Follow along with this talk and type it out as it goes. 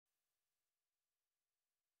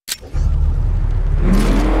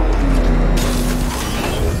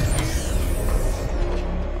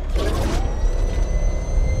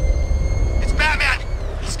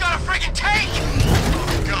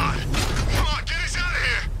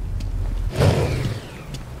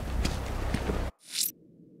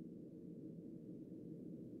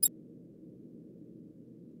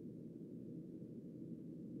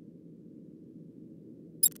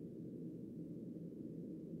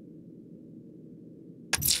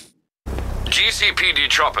GCPD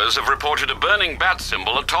choppers have reported a burning bat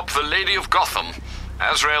symbol atop the Lady of Gotham.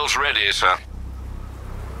 Azrael's ready, sir.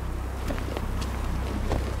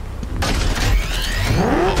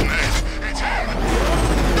 Oh man, it's him!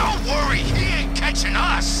 Don't worry, he ain't catching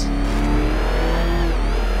us!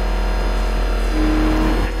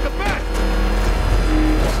 It's the bat!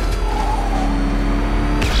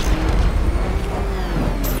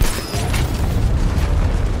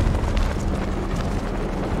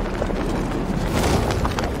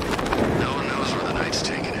 No one knows where the night's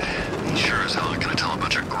taking it. And sure as hell ain't gonna tell a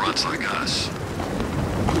bunch of grunts like us.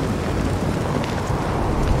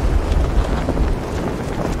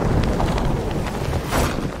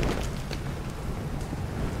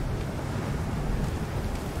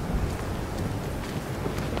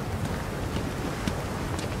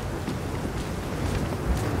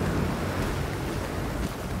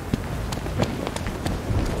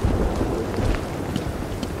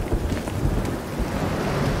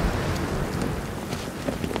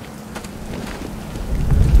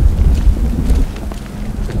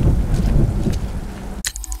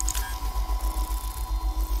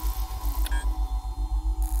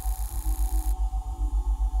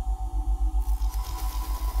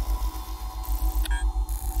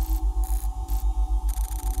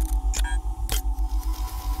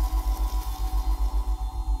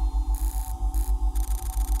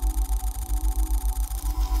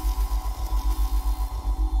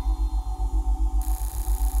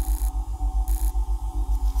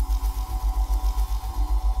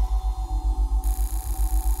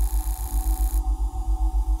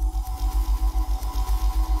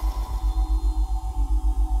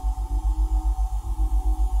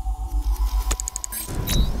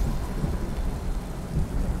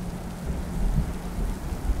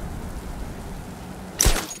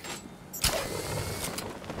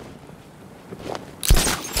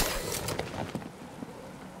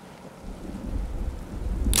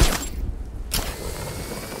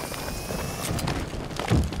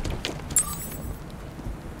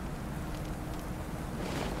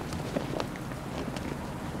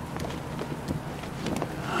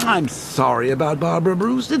 I'm sorry about Barbara,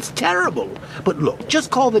 Bruce. It's terrible. But look,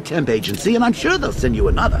 just call the temp agency and I'm sure they'll send you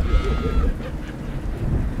another.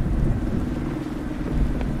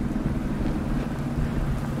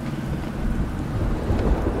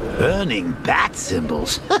 Burning bat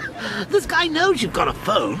symbols? This guy knows you've got a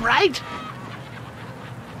phone, right?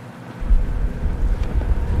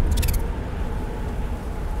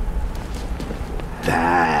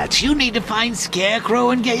 You need to find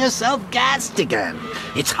Scarecrow and get yourself gassed again.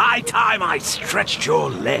 It's high time I stretched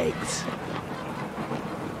your legs.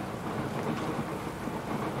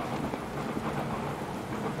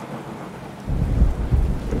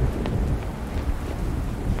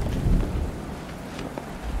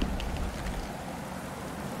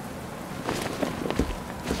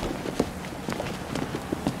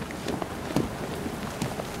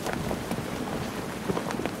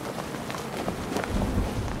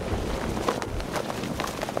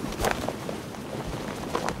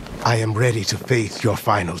 I am ready to face your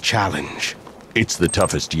final challenge. It's the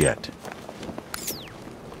toughest yet.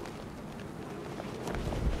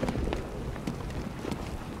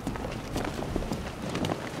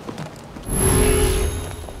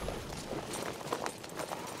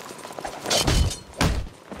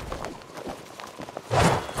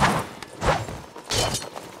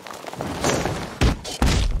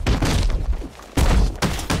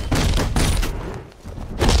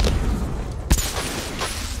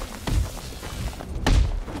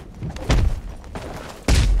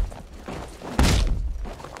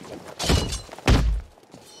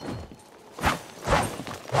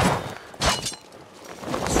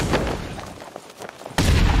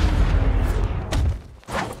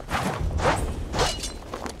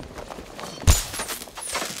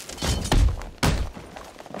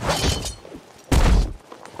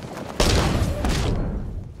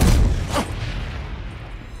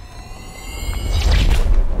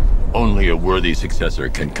 Only a worthy successor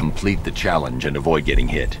can complete the challenge and avoid getting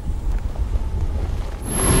hit.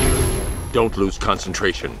 Don't lose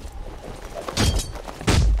concentration.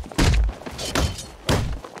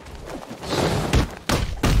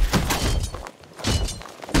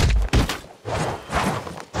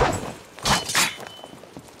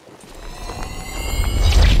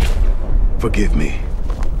 Forgive me.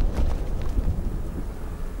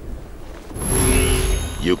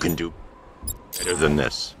 You can do better than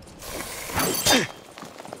this.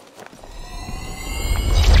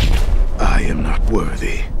 I am not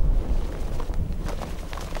worthy.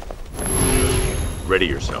 Ready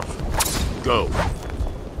yourself. Go.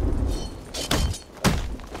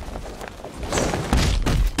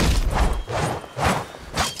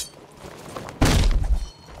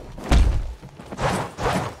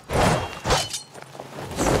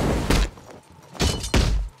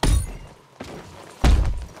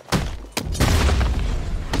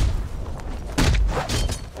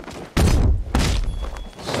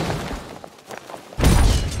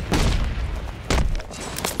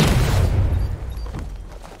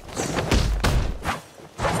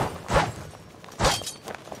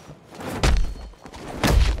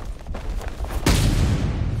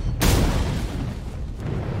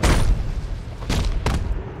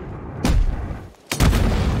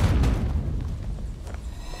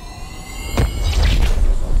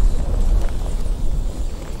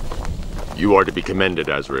 You are to be commended,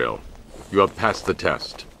 Azrael. You have passed the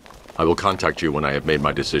test. I will contact you when I have made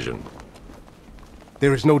my decision.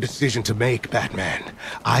 There is no decision to make, Batman.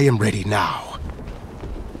 I am ready now.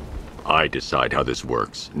 I decide how this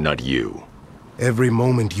works, not you. Every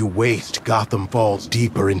moment you waste, Gotham falls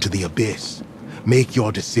deeper into the abyss. Make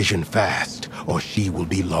your decision fast, or she will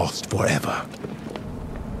be lost forever.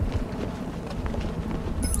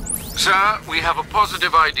 Sir, we have a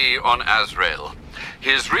positive ID on Azrael.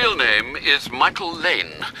 His real name is Michael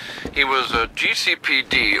Lane. He was a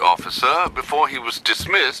GCPD officer before he was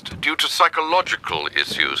dismissed due to psychological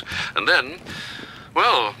issues. And then,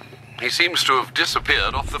 well, he seems to have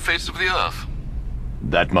disappeared off the face of the earth.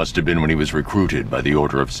 That must have been when he was recruited by the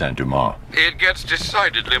Order of Saint-Dumas. It gets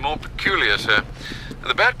decidedly more peculiar, sir.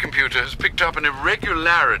 The Batcomputer has picked up an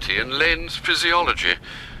irregularity in Lane's physiology.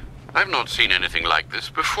 I've not seen anything like this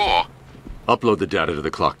before. Upload the data to the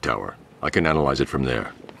clock tower. I can analyze it from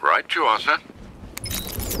there. Right you are, sir.